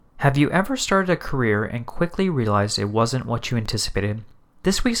Have you ever started a career and quickly realized it wasn't what you anticipated?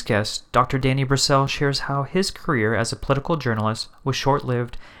 This week's guest, Dr. Danny Brassell, shares how his career as a political journalist was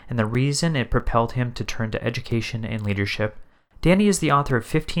short-lived and the reason it propelled him to turn to education and leadership. Danny is the author of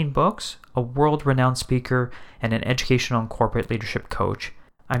 15 books, a world-renowned speaker, and an educational and corporate leadership coach.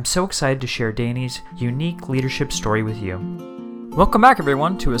 I'm so excited to share Danny's unique leadership story with you. Welcome back,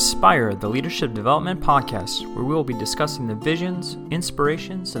 everyone, to Aspire, the Leadership Development Podcast, where we will be discussing the visions,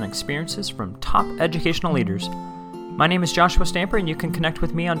 inspirations, and experiences from top educational leaders. My name is Joshua Stamper, and you can connect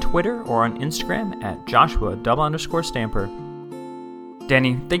with me on Twitter or on Instagram at Joshua_Stamper.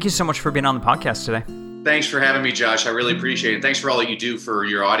 Danny, thank you so much for being on the podcast today. Thanks for having me, Josh. I really appreciate it. Thanks for all that you do for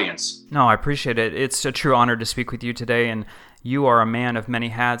your audience. No, I appreciate it. It's a true honor to speak with you today, and you are a man of many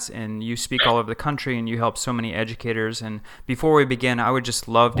hats, and you speak all over the country, and you help so many educators. And before we begin, I would just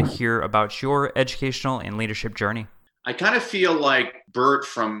love to hear about your educational and leadership journey. I kind of feel like Bert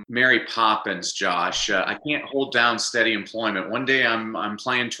from Mary Poppins, Josh. I can't hold down steady employment. One day I'm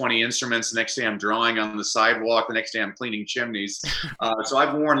playing 20 instruments. The next day I'm drawing on the sidewalk. The next day I'm cleaning chimneys. So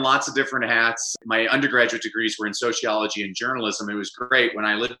I've worn lots of different hats. My undergraduate degrees were in sociology and journalism. It was great. When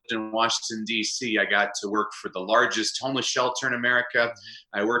I lived in Washington, D.C., I got to work for the largest homeless shelter in America.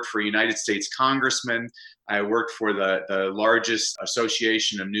 I worked for a United States congressman. I worked for the largest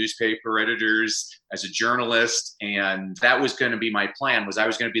association of newspaper editors as a journalist, and that was going to be my plan. Was I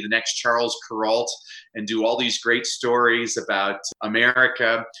was going to be the next Charles Kuralt and do all these great stories about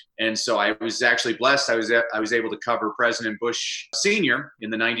America. And so I was actually blessed. I was able to cover President Bush Sr. in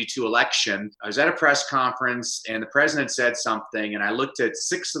the '92 election. I was at a press conference, and the president said something, and I looked at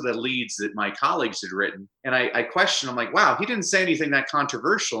 6 of the leads that my colleagues had written, and I questioned. I'm like, wow, he didn't say anything that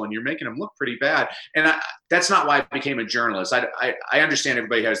controversial, and you're making him look pretty bad. And that's not why I became a journalist. I understand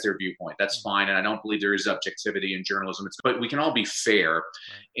everybody has their viewpoint. That's fine, and I don't believe there is objectivity in journalism. But we can all be fair.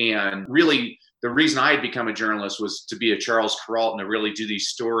 And really, the reason I had become a journalist was to be a Charles Kuralt and to really do these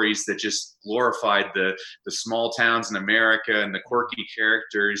stories that just glorified the small towns in America and the quirky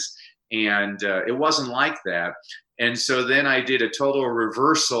characters. And it wasn't like that. And so then I did a total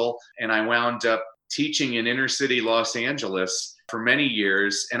reversal, and I wound up teaching in inner city Los Angeles for many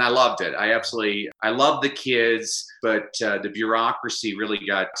years, and I loved it. I loved the kids, but the bureaucracy really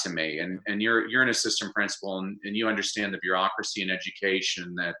got to me. And you're an assistant principal, and you understand the bureaucracy in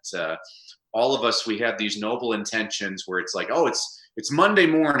education that all of us, we have these noble intentions where it's like, oh, it's Monday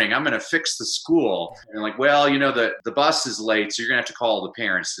morning, I'm going to fix the school. And they're like, well, the bus is late, so you're going to have to call the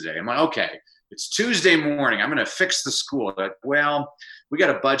parents today. I'm like, okay. It's Tuesday morning, I'm going to fix the school. Like, well, we got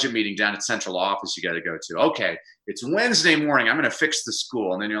a budget meeting down at central office you got to go to. Okay, it's Wednesday morning, I'm going to fix the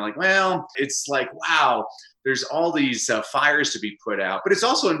school. And then you're like, well, it's like, wow, there's all these fires to be put out. But it's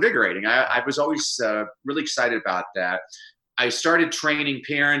also invigorating. I was always really excited about that. I started training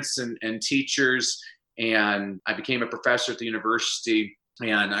parents and teachers, and I became a professor at the university.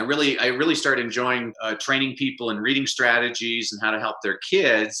 And I really started enjoying training people in reading strategies and how to help their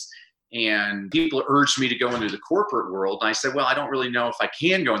kids. And people urged me to go into the corporate world. And I said, well, I don't really know if I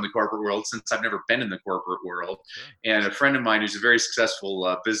can go in the corporate world since I've never been in the corporate world. Sure. And a friend of mine who's a very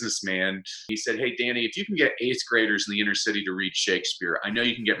successful businessman, he said, hey, Danny, if you can get 8th graders in the inner city to read Shakespeare, I know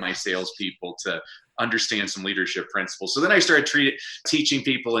you can get my salespeople to understand some leadership principles. So then I started teaching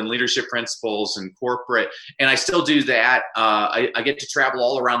people in leadership principles and corporate, and I still do that. I get to travel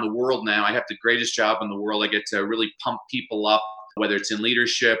all around the world now. I have the greatest job in the world. I get to really pump people up, whether it's in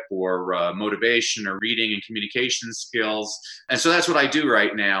leadership or motivation or reading and communication skills. And so that's what I do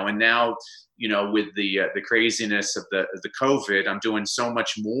right now. And now, with the craziness of the COVID, I'm doing so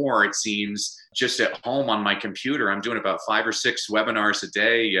much more, it seems, just at home on my computer. I'm doing about 5 or 6 webinars a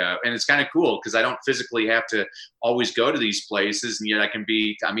day. And it's kind of cool because I don't physically have to always go to these places. And yet I can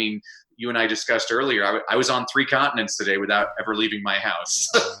be, you and I discussed earlier, I was on 3 continents today without ever leaving my house.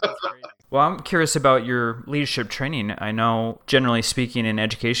 Well, I'm curious about your leadership training. I know, generally speaking, in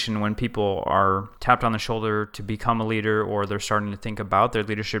education, when people are tapped on the shoulder to become a leader or they're starting to think about their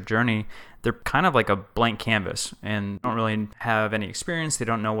leadership journey, they're kind of like a blank canvas and don't really have any experience. They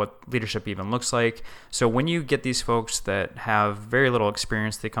don't know what leadership even looks like. So when you get these folks that have very little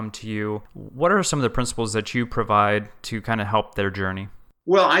experience, they come to you, what are some of the principles that you provide to kind of help their journey?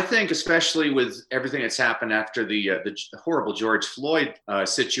 Well, I think especially with everything that's happened after the horrible George Floyd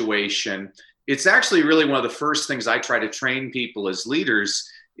situation, it's actually really one of the first things I try to train people as leaders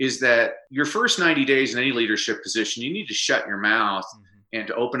is that your first 90 days in any leadership position, you need to shut your mouth and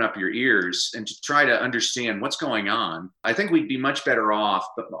to open up your ears and to try to understand what's going on, I think we'd be much better off,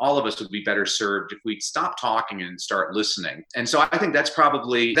 but all of us would be better served if we'd stop talking and start listening. And so I think that's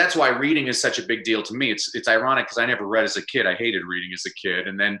why reading is such a big deal to me. It's ironic because I never read as a kid. I hated reading as a kid.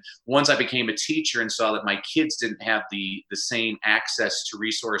 And then once I became a teacher and saw that my kids didn't have the same access to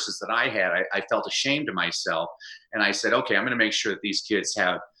resources that I had, I felt ashamed of myself. And I said, okay, I'm going to make sure that these kids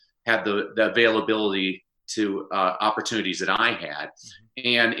have the availability to opportunities that I had.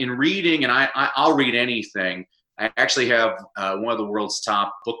 And in reading, and I'll read anything. I actually have one of the world's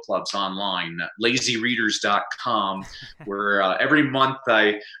top book clubs online, lazyreaders.com, where every month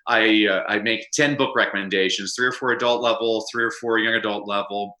I make 10 book recommendations, 3 or 4 adult level, 3 or 4 young adult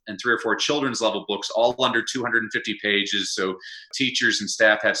level, and 3 or 4 children's level books, all under 250 pages. So teachers and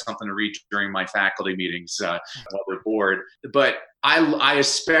staff have something to read during my faculty meetings while they're bored. But I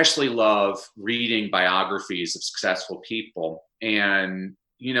especially love reading biographies of successful people. And,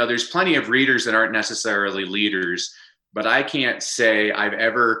 there's plenty of readers that aren't necessarily leaders, but I can't say I've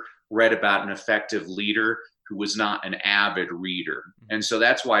ever read about an effective leader who was not an avid reader. And so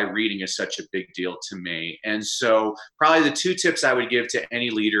that's why reading is such a big deal to me. And so probably the 2 tips I would give to any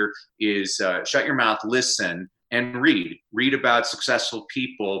leader is shut your mouth, listen, and read about successful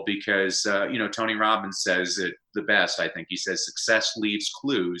people, because, Tony Robbins says it the best. I think he says success leaves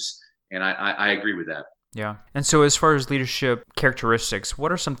clues. And I agree with that. Yeah. And so as far as leadership characteristics,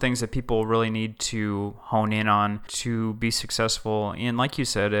 what are some things that people really need to hone in on to be successful in, like you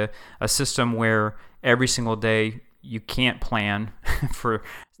said, a system where every single day you can't plan for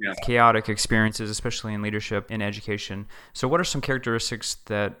chaotic experiences, especially in leadership, in education. So what are some characteristics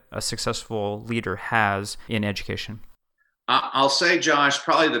that a successful leader has in education? I'll say, Josh,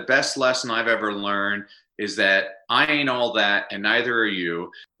 probably the best lesson I've ever learned is that I ain't all that, and neither are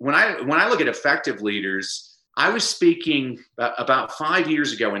you. When I look at effective leaders, I was speaking about 5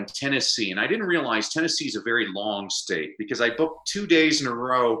 years ago in Tennessee, and I didn't realize Tennessee is a very long state because I booked 2 days in a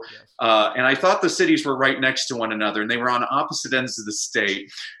row, and I thought the cities were right next to one another, and they were on opposite ends of the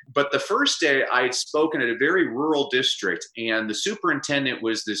state. But the first day I had spoken at a very rural district, and the superintendent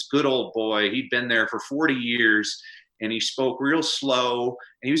was this good old boy. He'd been there for 40 years, and he spoke real slow,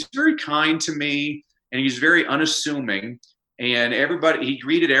 and he was very kind to me. And he was very unassuming, and he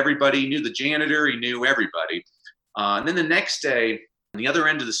greeted everybody. He knew the janitor, he knew everybody. And then the next day, on the other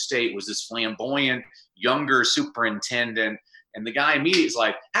end of the state was this flamboyant, younger superintendent. And the guy immediately is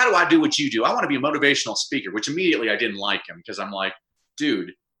like, how do I do what you do? I want to be a motivational speaker, which immediately I didn't like him, because I'm like,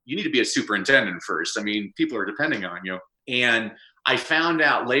 dude, you need to be a superintendent first. I mean, people are depending on you. And I found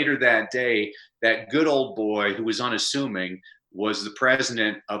out later that day that good old boy who was unassuming was the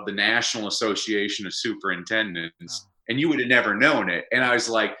president of the National Association of Superintendents. And you would have never known it. And I was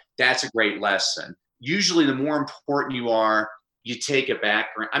like, that's a great lesson. Usually the more important you are, you take a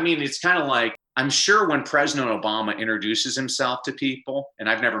background. I mean, it's kind of like, I'm sure when President Obama introduces himself to people, and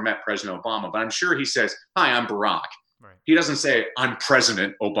I've never met President Obama, but I'm sure he says, hi, I'm Barack. Right. He doesn't say, I'm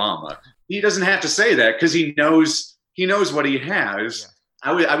President Obama. He doesn't have to say that because he knows what he has. Yeah.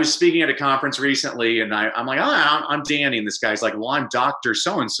 I was speaking at a conference recently, and I'm like, I'm Danny. And this guy's like, well, I'm Dr.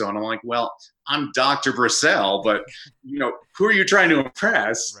 So-and-so. And I'm like, well, I'm Dr. Brissell, but, who are you trying to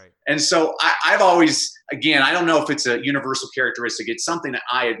impress? Right. And so I've always, again, I don't know if it's a universal characteristic. It's something that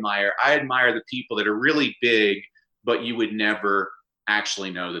I admire. I admire the people that are really big, but you would never actually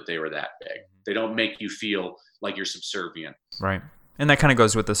know that they were that big. They don't make you feel like you're subservient. Right. And that kind of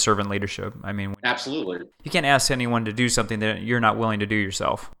goes with the servant leadership. I mean, absolutely. You can't ask anyone to do something that you're not willing to do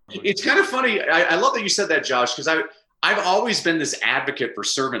yourself. It's kind of funny. I love that you said that, Josh, because I've always been this advocate for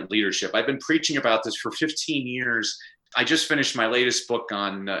servant leadership. I've been preaching about this for 15 years. I just finished my latest book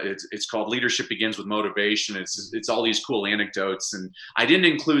on, it's called Leadership Begins with Motivation. It's all these cool anecdotes. And I didn't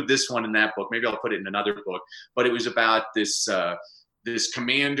include this one in that book. Maybe I'll put it in another book. But it was about this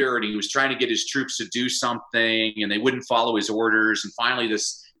commander, and he was trying to get his troops to do something, and they wouldn't follow his orders. And finally,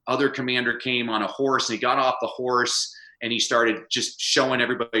 this other commander came on a horse, and he got off the horse, and he started just showing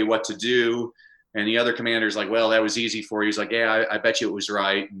everybody what to do. And the other commander's like, well, that was easy for you. He's like, yeah, I bet you it was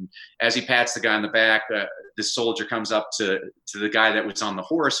right. And as he pats the guy on the back, this soldier comes up to the guy that was on the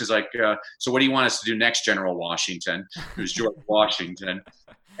horse. He's like, so what do you want us to do next, General Washington? It was George Washington.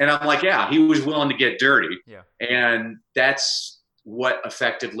 And I'm like, yeah, he was willing to get dirty. Yeah. And that's what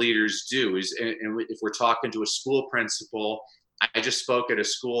effective leaders do. And if we're talking to a school principal, I just spoke at a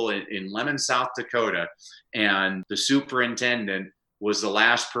school in Lemon, South Dakota, and the superintendent was the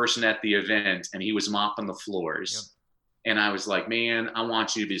last person at the event, and he was mopping the floors. Yep. And I was like, man, I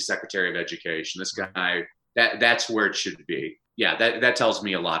want you to be the Secretary of Education. This guy, that's where it should be. Yeah, that tells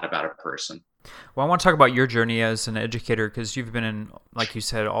me a lot about a person. Well, I want to talk about your journey as an educator because you've been in, like you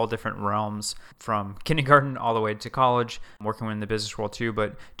said, all different realms from kindergarten all the way to college, working in the business world too.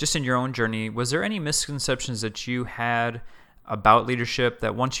 But just in your own journey, was there any misconceptions that you had about leadership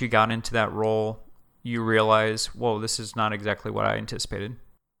that once you got into that role, you realize, whoa, this is not exactly what I anticipated?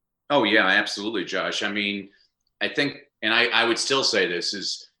 Oh yeah, absolutely, Josh. I mean, I think, and I would still say this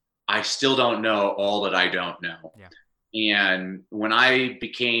is, I still don't know all that I don't know. Yeah. And when I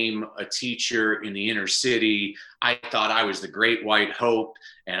became a teacher in the inner city, I thought I was the great white hope,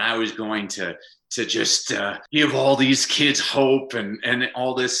 and I was going to just give all these kids hope and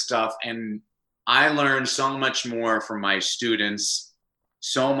all this stuff. And I learned so much more from my students,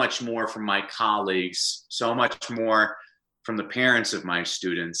 so much more from my colleagues, so much more from the parents of my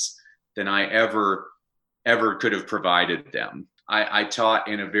students than I ever could have provided them. I taught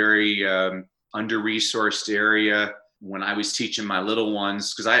in a very under-resourced area when I was teaching my little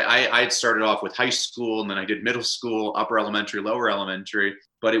ones, because I had started off with high school and then I did middle school, upper elementary, lower elementary.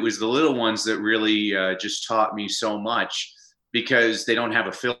 But it was the little ones that really just taught me so much because they don't have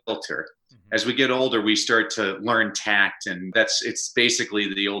a filter. As we get older, we start to learn tact, and it's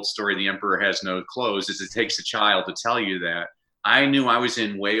basically the old story, the emperor has no clothes, is it takes a child to tell you that. I knew I was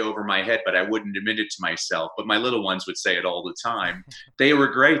in way over my head, but I wouldn't admit it to myself. But my little ones would say it all the time. They were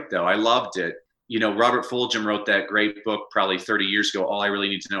great, though. I loved it. You know, Robert Fulghum wrote that great book probably 30 years ago, All I Really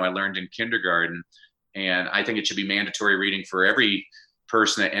Need to Know I Learned in Kindergarten. And I think it should be mandatory reading for every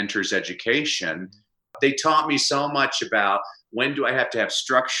person that enters education. They taught me so much about when do I have to have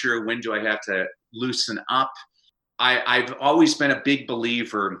structure? When do I have to loosen up? I've always been a big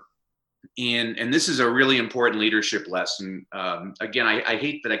believer in, and this is a really important leadership lesson. Again, I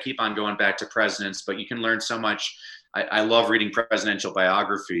hate that I keep on going back to presidents, but you can learn so much. I love reading presidential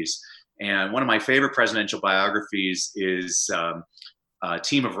biographies. And one of my favorite presidential biographies is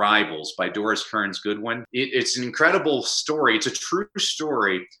Team of Rivals by Doris Kearns Goodwin. It's an incredible story. It's a true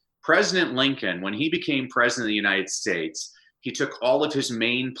story. President Lincoln, when he became president of the United States, he took all of his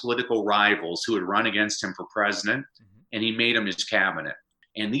main political rivals who had run against him for president, and he made them his cabinet.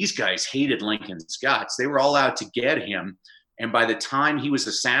 And these guys hated Lincoln's guts. They were all out to get him. And by the time he was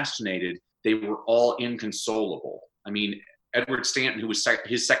assassinated, they were all inconsolable. I mean, Edward Stanton, who was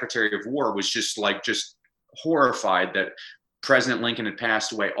his Secretary of War, was just horrified that President Lincoln had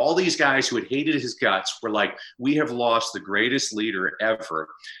passed away. All these guys who had hated his guts were like, we have lost the greatest leader ever.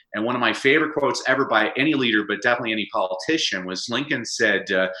 And one of my favorite quotes ever by any leader, but definitely any politician, was Lincoln said,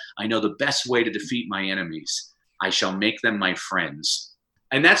 I know the best way to defeat my enemies. I shall make them my friends.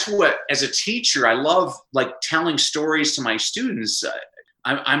 And that's what, as a teacher, I love telling stories to my students.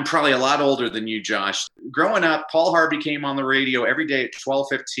 I'm probably a lot older than you, Josh. Growing up, Paul Harvey came on the radio every day at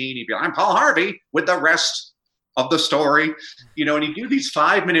 12:15. He'd be like, I'm Paul Harvey with the rest of the story, and he'd do these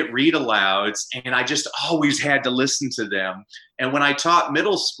 5-minute read alouds, and I just always had to listen to them. And when I taught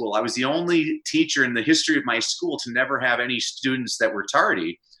middle school, I was the only teacher in the history of my school to never have any students that were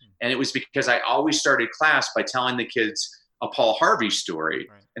tardy. And it was because I always started class by telling the kids a Paul Harvey story.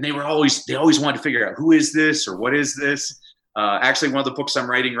 Right. And they always wanted to figure out, who is this or what is this? Actually, one of the books I'm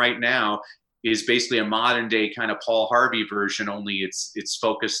writing right now is basically a modern day kind of Paul Harvey version, only it's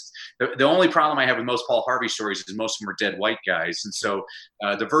focused. The only problem I have with most Paul Harvey stories is most of them are dead white guys. And so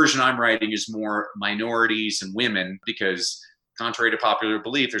the version I'm writing is more minorities and women, because contrary to popular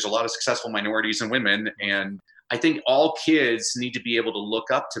belief, there's a lot of successful minorities and women. And I think all kids need to be able to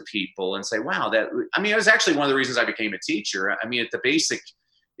look up to people and say, wow, it was actually one of the reasons I became a teacher. I mean, at the basic,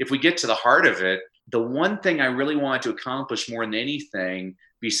 if we get to the heart of it, the one thing I really wanted to accomplish more than anything,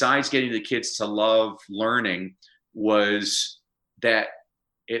 besides getting the kids to love learning, was that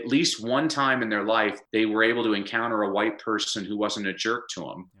at least one time in their life, they were able to encounter a white person who wasn't a jerk to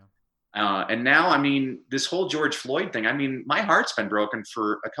them. Yeah. And now, this whole George Floyd thing, my heart's been broken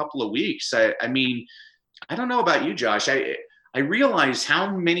for a couple of weeks. I don't know about you, Josh. I realize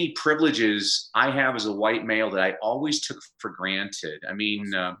how many privileges I have as a white male that I always took for granted.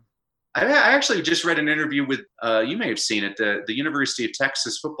 I actually just read an interview with, you may have seen it, the University of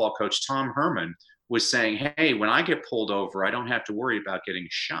Texas football coach, Tom Herman, was saying, hey, when I get pulled over, I don't have to worry about getting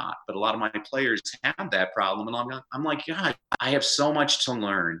shot. But a lot of my players have that problem. And I'm like, God, I have so much to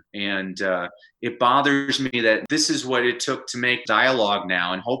learn. And it bothers me that this is what it took to make dialogue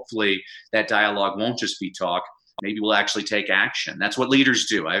now. And hopefully that dialogue won't just be talk. Maybe we'll actually take action. That's what leaders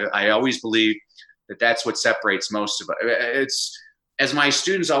do. I always believe that that's what separates most of us. As my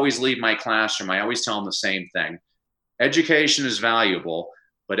students always leave my classroom, I always tell them the same thing. Education is valuable,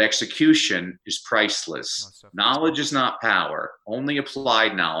 but execution is priceless. Knowledge is not power. Only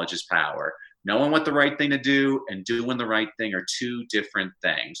applied knowledge is power. Knowing what the right thing to do and doing the right thing are two different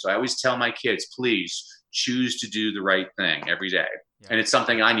things. So I always tell my kids, please choose to do the right thing every day. Yeah. And it's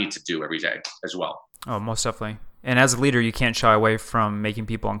something I need to do every day as well. Oh, most definitely. And as a leader, you can't shy away from making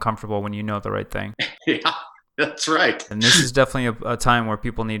people uncomfortable when you know the right thing. Yeah. That's right. And this is definitely a time where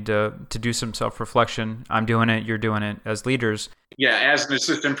people need to do some self-reflection. I'm doing it. You're doing it as leaders. Yeah, as an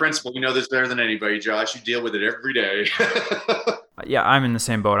assistant principal, you know this better than anybody, Josh. You deal with it every day. Yeah, I'm in the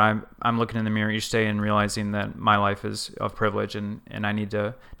same boat. I'm looking in the mirror each day and realizing that my life is of privilege, and I need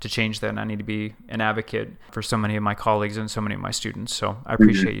to change that, and I need to be an advocate for so many of my colleagues and so many of my students. So I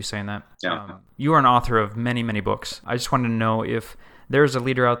appreciate you saying that. Yeah. You are an author of many, many books. I just wanted to know if there's a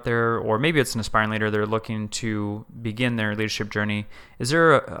leader out there, or maybe it's an aspiring leader, they're looking to begin their leadership journey. Is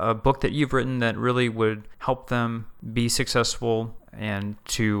there a book that you've written that really would help them be successful and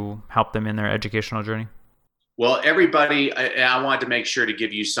to help them in their educational journey? Well, everybody, I wanted to make sure to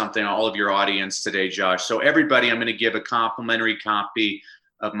give you something, all of your audience today, Josh. So everybody, I'm going to give a complimentary copy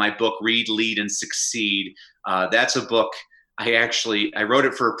of my book, Read, Lead, and Succeed. That's a book I wrote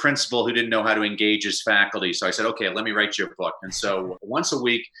it for a principal who didn't know how to engage his faculty. So I said, okay, let me write you a book. And so once a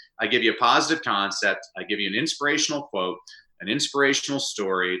week, I give you a positive concept. I give you an inspirational quote, an inspirational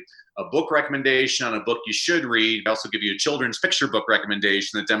story, a book recommendation on a book you should read. I also give you a children's picture book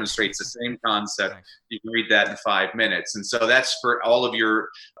recommendation that demonstrates the same concept. You can read that in 5 minutes. And so that's for all of your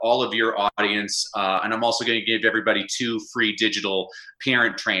audience. And I'm also going to give everybody 2 free digital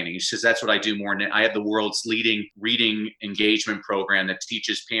parent trainings, because that's what I do more. I have the world's leading reading engagement program that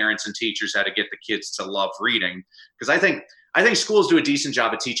teaches parents and teachers how to get the kids to love reading. Because I think schools do a decent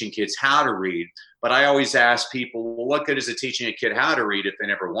job of teaching kids how to read, but I always ask people, well, what good is it teaching a kid how to read if they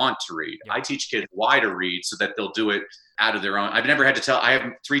never want to read? Yeah. I teach kids why to read so that they'll do it out of their own. I've never had to tell, I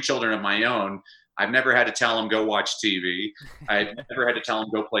have 3 children of my own. I've never had to tell them, go watch TV. I've never had to tell them,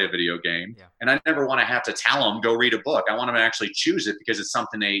 go play a video game. Yeah. And I never want to have to tell them, go read a book. I want them to actually choose it because it's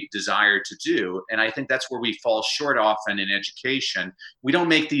something they desire to do. And I think that's where we fall short often in education. We don't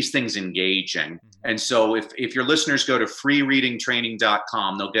make these things engaging. Mm-hmm. And so if your listeners go to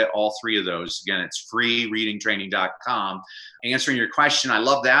freereadingtraining.com, they'll get all 3 of those. Again, it's freereadingtraining.com. Answering your question, I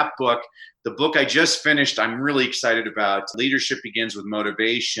love that book. The book I just finished, I'm really excited about. Leadership Begins with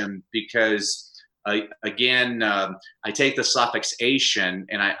Motivation, because I take the suffix ation,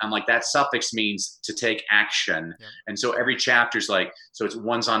 and I'm like, that suffix means to take action. Yeah. And so every chapter's like, so it's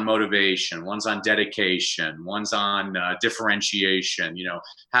one's on motivation, one's on dedication, one's on differentiation. You know,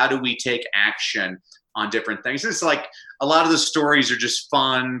 how do we take action on different things? It's like a lot of the stories are just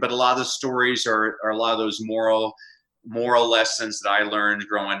fun, but a lot of the stories are a lot of those moral lessons that I learned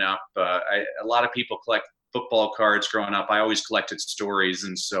growing up. A lot of people collect football cards growing up. I always collected stories.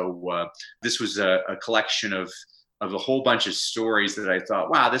 And so this was a collection of a whole bunch of stories that I thought,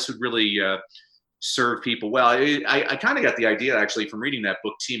 wow, this would really serve people well. I kind of got the idea actually from reading that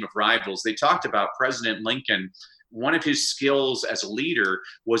book, Team of Rivals. They talked about President Lincoln. One of his skills as a leader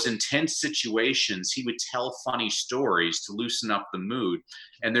was in tense situations, he would tell funny stories to loosen up the mood.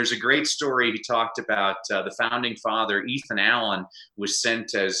 And there's a great story he talked about. The founding father, Ethan Allen, was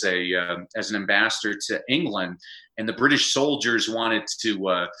sent as an ambassador to England, and the British soldiers wanted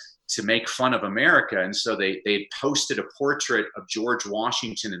to make fun of America. And so they posted a portrait of George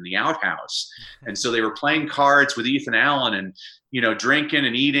Washington in the outhouse. And so they were playing cards with Ethan Allen and, you know, drinking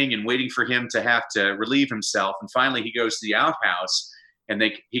and eating and waiting for him to have to relieve himself. And finally he goes to the outhouse, and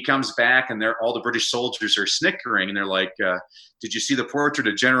he comes back, and all the British soldiers are snickering, and they're like, did you see the portrait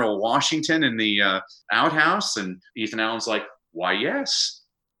of General Washington in the outhouse? And Ethan Allen's like, why, yes.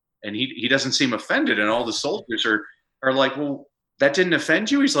 And he doesn't seem offended. And all the soldiers are like, well, that didn't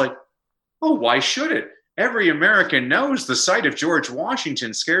offend you? He's like, oh, why should it? Every American knows the sight of George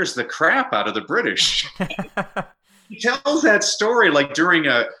Washington scares the crap out of the British. He tells that story like during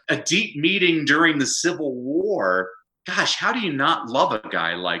a deep meeting during the Civil War. Gosh, how do you not love a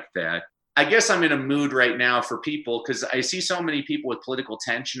guy like that? I guess I'm in a mood right now for people, because I see so many people with political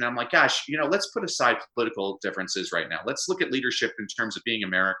tension. I'm like, gosh, you know, let's put aside political differences right now. Let's look at leadership in terms of being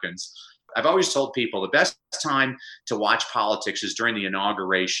Americans. I've always told people the best time to watch politics is during the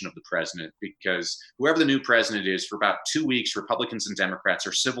inauguration of the president, because whoever the new president is, for about 2 weeks, Republicans and Democrats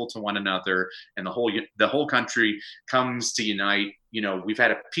are civil to one another, and the whole country comes to unite. You know, we've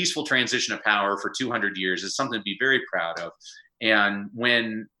had a peaceful transition of power for 200 years. It's something to be very proud of. And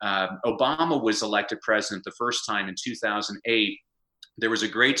when Obama was elected president the first time in 2008, there was a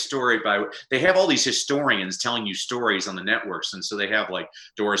great story they have all these historians telling you stories on the networks. And so they have like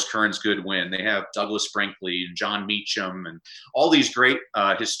Doris Kearns Goodwin, they have Douglas Brinkley and John Meacham and all these great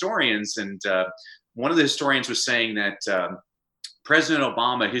historians. And one of the historians was saying that President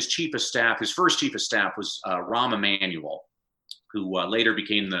Obama, his chief of staff, his first chief of staff was Rahm Emanuel, who later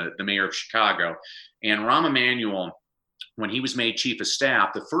became the mayor of Chicago. And Rahm Emanuel, when he was made chief of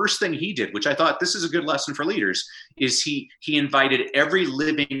staff, the first thing he did, which I thought this is a good lesson for leaders, is he invited every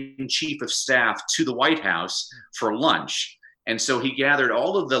living chief of staff to the White House for lunch. And so he gathered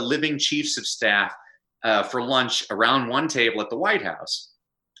all of the living chiefs of staff for lunch around one table at the White House.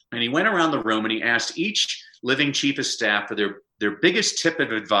 And he went around the room and he asked each living chief of staff for their biggest tip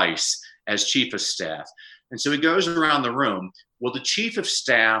of advice as chief of staff. And so he goes around the room. Well, the chief of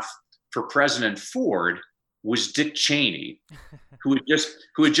staff for President Ford was Dick Cheney, who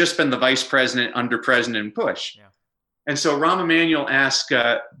had just been the vice president under President Bush. Yeah. And so Rahm Emanuel asked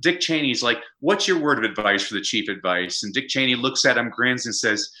Dick Cheney, he's like, what's your word of advice for the chief advice? And Dick Cheney looks at him, grins, and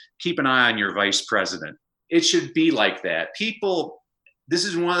says, keep an eye on your vice president. It should be like that. People, this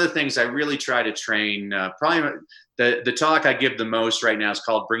is one of the things I really try to train. Probably the talk I give the most right now is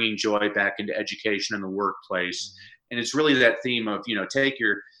called Bringing Joy Back into Education in the Workplace. Mm-hmm. And it's really that theme of, take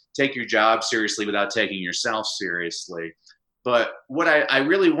your job seriously without taking yourself seriously. But what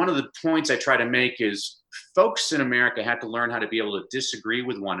one of the points I try to make is folks in America have to learn how to be able to disagree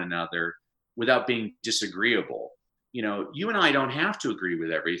with one another without being disagreeable. You and I don't have to agree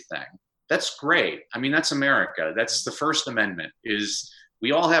with everything. That's great. I mean, that's America. That's the First Amendment, is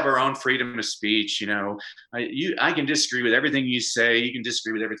we all have our own freedom of speech. I can disagree with everything you say. You can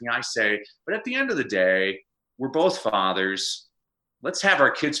disagree with everything I say. But at the end of the day, we're both fathers. Let's have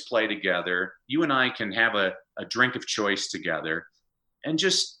our kids play together. You and I can have a drink of choice together and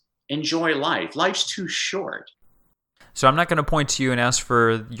just enjoy life. Life's too short. So I'm not going to point to you and ask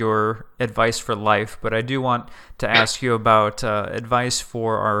for your advice for life, but I do want to ask you about advice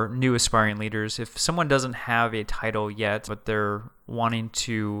for our new aspiring leaders. If someone doesn't have a title yet, but they're wanting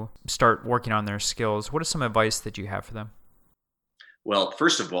to start working on their skills, what is some advice that you have for them? Well,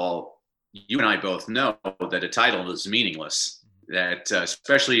 first of all, you and I both know that a title is meaningless. That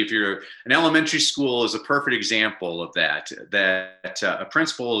especially if you're an elementary school is a perfect example of that a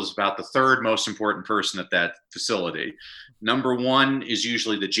principal is about the third most important person at that facility. Number one is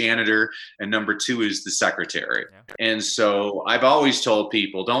usually the janitor, and number two is the secretary. Yeah. And so I've always told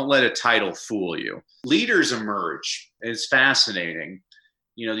people, don't let a title fool you. Leaders emerge. It's fascinating.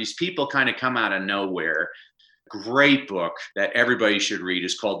 These people kind of come out of nowhere. Great book that everybody should read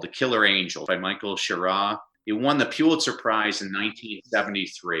is called The Killer Angel by Michael Schirra. It won the Pulitzer Prize in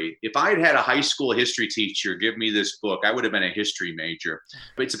 1973. If I had had a high school history teacher give me this book, I would have been a history major.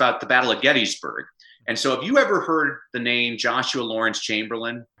 It's about the Battle of Gettysburg. And so have you ever heard the name Joshua Lawrence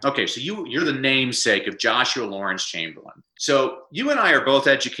Chamberlain? Okay, so you're the namesake of Joshua Lawrence Chamberlain. So you and I are both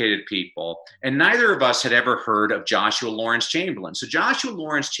educated people, and neither of us had ever heard of Joshua Lawrence Chamberlain. So Joshua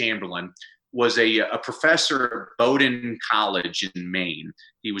Lawrence Chamberlain was a professor at Bowdoin College in Maine.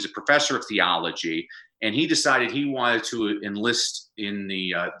 He was a professor of theology. And he decided he wanted to enlist in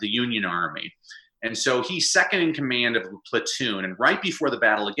the Union Army. And so he's second in command of a platoon. And right before the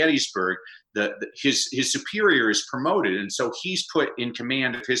Battle of Gettysburg, his superior is promoted. And so he's put in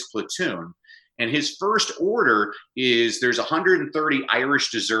command of his platoon. And his first order is there's 130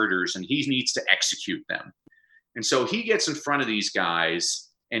 Irish deserters, and he needs to execute them. And so he gets in front of these guys,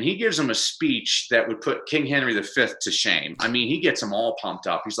 and he gives them a speech that would put King Henry V to shame. I mean, he gets them all pumped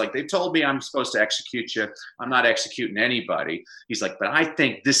up. He's like, they've told me I'm supposed to execute you. I'm not executing anybody. He's like, but I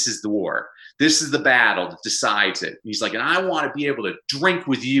think this is the war. This is the battle that decides it. He's like, and I want to be able to drink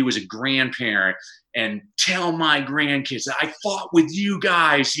with you as a grandparent and tell my grandkids that I fought with you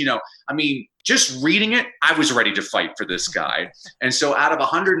guys. I mean, just reading it, I was ready to fight for this guy. And so out of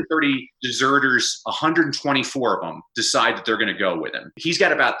 130 deserters, 124 of them decide that they're going to go with him. He's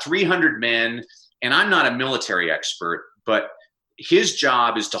got about 300 men, and I'm not a military expert, but his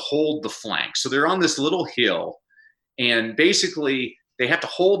job is to hold the flank. So they're on this little hill, and basically they have to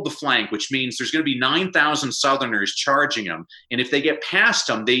hold the flank, which means there's going to be 9,000 Southerners charging them. And if they get past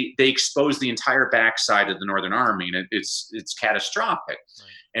them, they expose the entire backside of the Northern Army, and it's catastrophic. Right.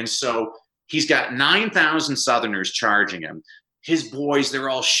 And so he's got 9,000 Southerners charging him. His boys, they're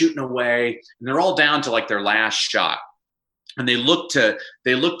all shooting away, and they're all down to like their last shot. And they look to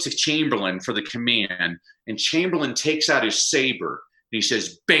Chamberlain for the command, and Chamberlain takes out his saber, and he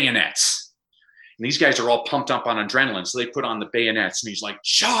says, bayonets. And these guys are all pumped up on adrenaline, so they put on the bayonets, and he's like,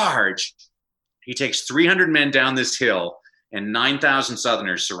 charge. He takes 300 men down this hill, and 9,000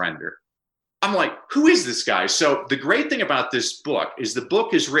 Southerners surrender. I'm like, who is this guy? So the great thing about this book is the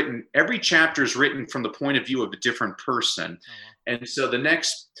book is written, every chapter is written from the point of view of a different person. Oh, wow. And so the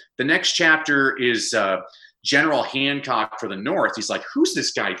next chapter is General Hancock for the North. He's like, who's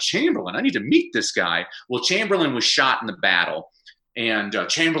this guy Chamberlain? I need to meet this guy. Well, Chamberlain was shot in the battle. And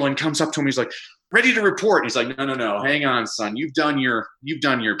Chamberlain comes up to him. He's like, ready to report. And he's like, no, hang on, son. You've done your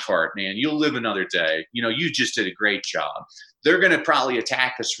part, man. You'll live another day. You just did a great job. They're going to probably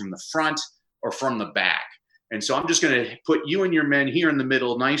attack us from the front or from the back. And so I'm just going to put you and your men here in the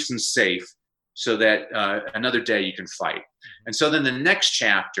middle, nice and safe, so that another day you can fight. And so then the next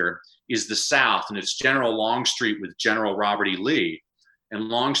chapter is the South, and it's General Longstreet with General Robert E. Lee. And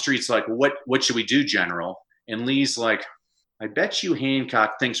Longstreet's like, what should we do, General? And Lee's like, I bet you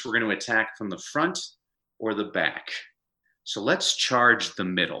Hancock thinks we're going to attack from the front or the back. So let's charge the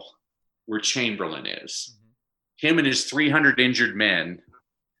middle, where Chamberlain is. Him and his 300 injured men,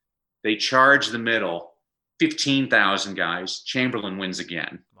 they charge the middle, 15,000 guys. Chamberlain wins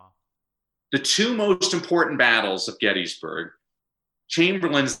again. Wow. The two most important battles of Gettysburg,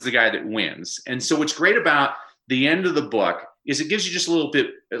 Chamberlain's the guy that wins. And so what's great about the end of the book is it gives you just a little bit,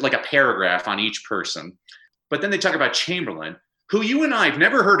 like a paragraph on each person. But then they talk about Chamberlain, who you and I have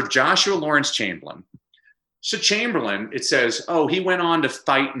never heard of, Joshua Lawrence Chamberlain. So Chamberlain, it says, he went on to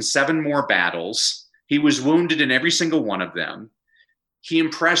fight in 7 more battles. He was wounded in every single one of them. He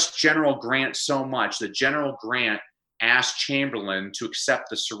impressed General Grant so much that General Grant asked Chamberlain to accept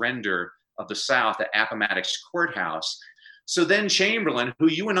the surrender of the South at Appomattox Courthouse. So then Chamberlain, who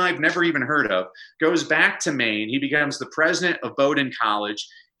you and I have never even heard of, goes back to Maine. He becomes the president of Bowdoin College.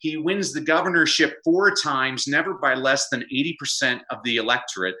 He wins the governorship 4 times, never by less than 80% of the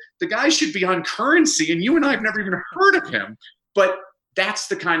electorate. The guy should be on currency, and you and I have never even heard of him. But that's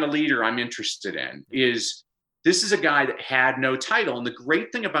the kind of leader I'm interested in, this is a guy that had no title. And the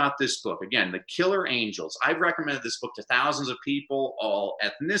great thing about this book, again, The Killer Angels, I've recommended this book to thousands of people, all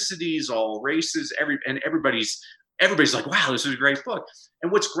ethnicities, all races, everybody's like, wow, this is a great book.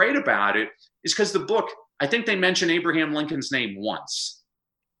 And what's great about it is because the book, I think they mention Abraham Lincoln's name once.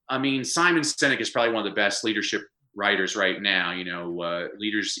 I mean, Simon Sinek is probably one of the best leadership writers right now.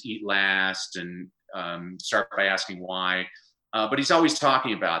 Leaders eat last and start by asking why. But he's always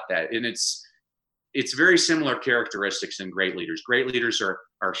talking about that. And it's very similar characteristics in great leaders. Great leaders are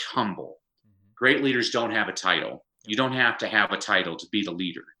humble. Great leaders don't have a title. You don't have to have a title to be the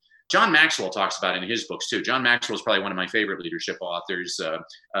leader. John Maxwell talks about it in his books too. John Maxwell is probably one of my favorite leadership authors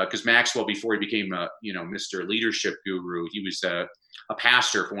because Maxwell, before he became Mr. Leadership Guru, he was a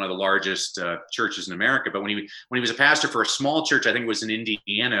pastor for one of the largest churches in America. But when he was a pastor for a small church, I think it was in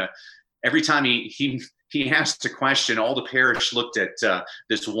Indiana, every time he asked a question, all the parish looked at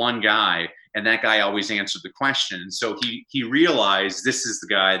this one guy, and that guy always answered the question. And so he realized this is the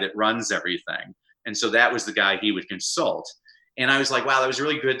guy that runs everything. And so that was the guy he would consult. And I was like, wow, that was a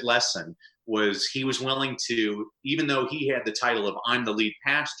really good lesson. He was willing to, even though he had the title of I'm the lead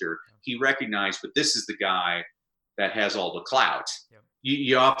pastor, he recognized, but this is the guy that has all the clout. Yep.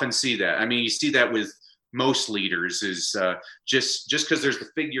 You often see that. I mean, you see that with most leaders is just because there's the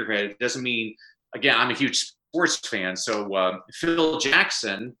figurehead, it doesn't mean, again, I'm a huge sports fan. So Phil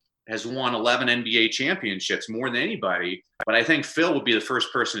Jackson has won 11 NBA championships, more than anybody. But I think Phil would be the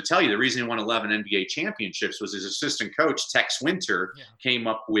first person to tell you the reason he won 11 NBA championships was his assistant coach, Tex Winter, came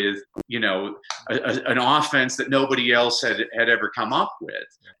up with, an offense that nobody else had ever come up with.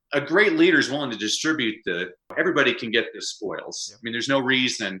 A great leader is willing to distribute everybody can get the spoils. I mean, there's no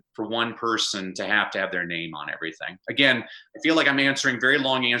reason for one person to have their name on everything. Again, I feel like I'm answering very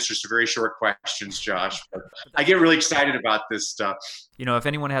long answers to very short questions, Josh, but I get really excited about this stuff. If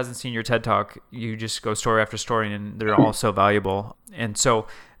anyone hasn't seen your TED Talk, you just go story after story, and they're all so valuable. And so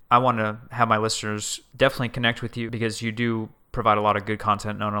I want to have my listeners definitely connect with you because you do provide a lot of good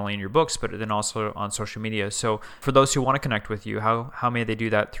content, not only in your books, but then also on social media. So for those who want to connect with you, how may they do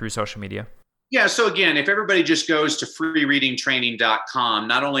that through social media? Yeah, so again, if everybody just goes to freereadingtraining.com,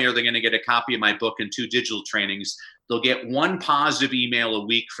 not only are they going to get a copy of my book and 2 digital trainings, they'll get 1 positive email a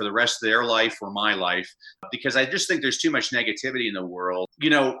week for the rest of their life or my life, because I just think there's too much negativity in the world.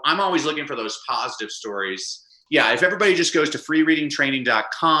 I'm always looking for those positive stories. Yeah, if everybody just goes to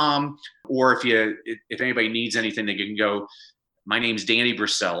freereadingtraining.com, or if anybody needs anything, they can go. My name's Danny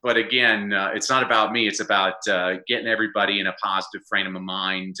Brissell. But again, it's not about me. It's about getting everybody in a positive frame of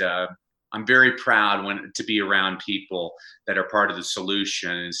mind. I'm very proud to be around people that are part of the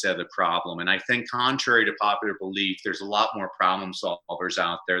solution instead of the problem. And I think contrary to popular belief, there's a lot more problem solvers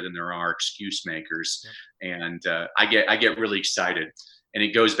out there than there are excuse makers. Yep. And I get really excited. And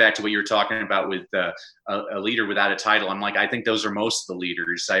it goes back to what you were talking about with a leader without a title. I'm like, I think those are most of the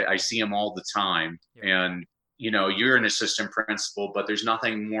leaders. I see them all the time. Yep. And you're an assistant principal, but there's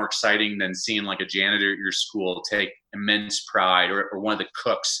nothing more exciting than seeing like a janitor at your school take immense pride, or one of the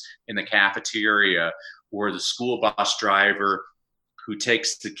cooks in the cafeteria, or the school bus driver who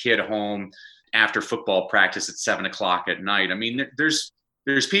takes the kid home after football practice at 7:00 at night. I mean, there's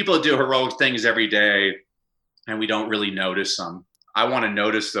people that do heroic things every day, and we don't really notice them. I want to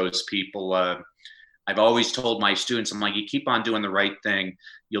notice those people. I've always told my students, I'm like, you keep on doing the right thing,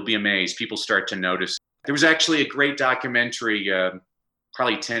 you'll be amazed. People start to notice. There was actually a great documentary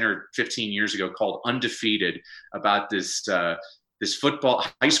probably 10 or 15 years ago called Undefeated about this high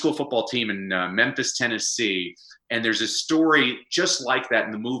school football team in Memphis, Tennessee. And there's a story just like that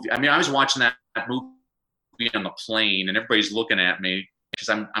in the movie. I mean, I was watching that movie on the plane, and everybody's looking at me because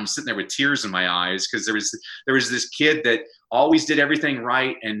I'm sitting there with tears in my eyes, because there was this kid that always did everything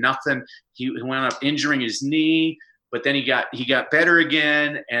right and nothing. He wound up injuring his knee, but then he got better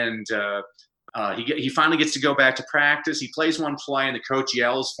again, and he finally gets to go back to practice. He plays one play, and the coach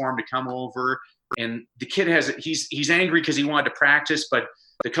yells for him to come over. And the kid he's angry because he wanted to practice, but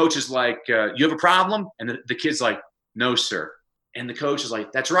the coach is like, you have a problem? And the kid's like, no, sir. And the coach is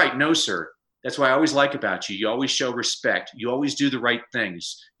like, that's right, no, sir. That's what I always like about you. You always show respect. You always do the right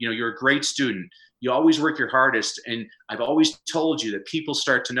things. You know, you're a great student. You always work your hardest. And I've always told you that people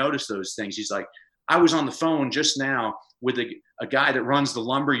start to notice those things. He's like, I was on the phone just now with a guy that runs the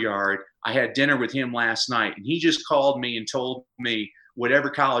lumber yard. I had dinner with him last night, and he just called me and told me, whatever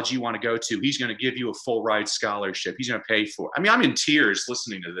college you want to go to, he's going to give you a full ride scholarship. He's going to pay for it. I mean, I'm in tears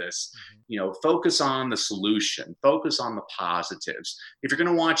listening to this. You know, focus on the solution, focus on the positives. If you're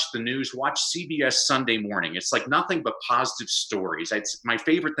going to watch the news, watch CBS Sunday Morning. It's like nothing but positive stories. It's my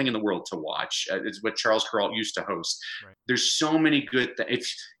favorite thing in the world to watch. It's what Charles Kuralt used to host. Right. There's so many good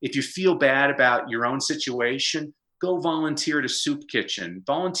things. If you feel bad about your own situation, go volunteer at a soup kitchen,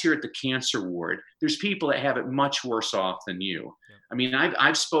 volunteer at the cancer ward. There's people that have it much worse off than you. Yeah. I mean,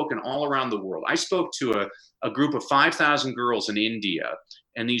 I've spoken all around the world. I spoke to a group of 5,000 girls in India,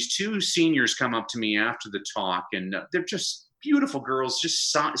 and these two seniors come up to me after the talk, and they're just beautiful girls, just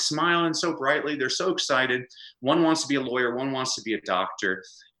smiling so brightly. They're so excited. One wants to be a lawyer, one wants to be a doctor.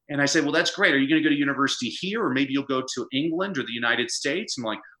 And I said, well, that's great. Are you going to go to university here, or maybe you'll go to England or the United States? I'm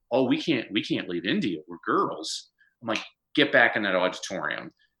like, oh, we can't leave India. We're girls. I'm like, get back in that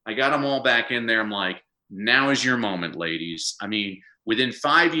auditorium. I got them all back in there. I'm like, now is your moment, ladies. I mean, within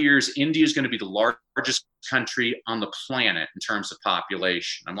 5 years, India is going to be the largest country on the planet in terms of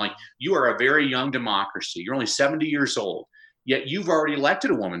population. I'm like, you are a very young democracy. You're only 70 years old, yet you've already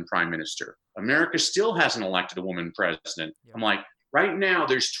elected a woman prime minister. America still hasn't elected a woman president. Yeah. I'm like, right now,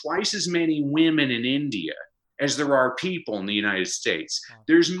 there's twice as many women in India as there are people in the United States. Wow.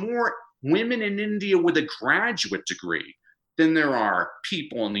 There's more women in India with a graduate degree than there are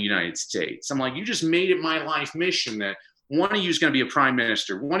people in the United States. I'm like, you just made it my life mission that one of you is going to be a prime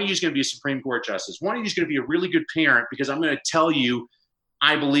minister. One of you is going to be a Supreme Court justice. One of you is going to be a really good parent, because I'm going to tell you,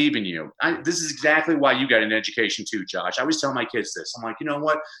 I believe in you. This is exactly why you got an education too, Josh. I always tell my kids this. I'm like, you know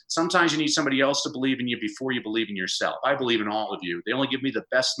what? Sometimes you need somebody else to believe in you before you believe in yourself. I believe in all of you. They only give me the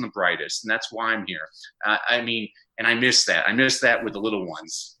best and the brightest, and that's why I'm here. I mean, and I miss that. I miss that with the little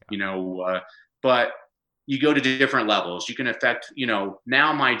ones, you know, but you go to different levels. You can affect, you know,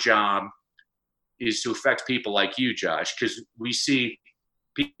 now my job is to affect people like you, Josh, because we see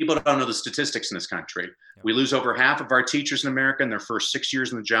people don't know the statistics in this country. Yep. We lose over half of our teachers in America in their first 6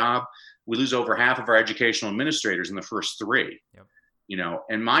 years in the job. We lose over half of our educational administrators in the first 3. Yep. You know,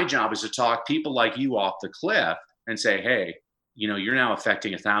 and my job is to talk people like you off the cliff and say, hey, you know, you're now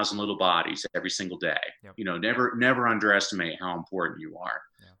affecting 1,000 little bodies every single day. Yep. You know, never underestimate how important you are.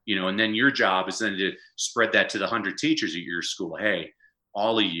 Yep. You know, and then your job is then to spread that to the 100 teachers at your school. Hey,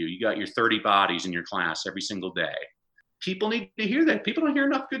 all of you got your 30 bodies in your class every single day. People need to hear that. People don't hear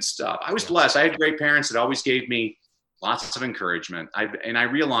enough good stuff. I was blessed. I had great parents that always gave me lots of encouragement. I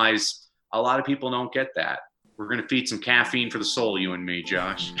realize a lot of people don't get that. We're going to feed some caffeine for the soul, you and me,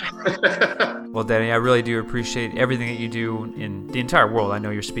 Josh. Well, Danny, I really do appreciate everything that you do in the entire world. I know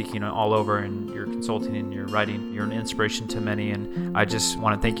you're speaking all over, and you're consulting and you're writing. You're an inspiration to many, and I just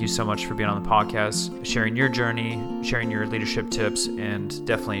want to thank you so much for being on the podcast, sharing your journey, sharing your leadership tips, and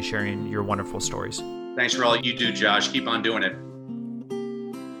definitely sharing your wonderful stories. Thanks for all you do, Josh. Keep on doing it.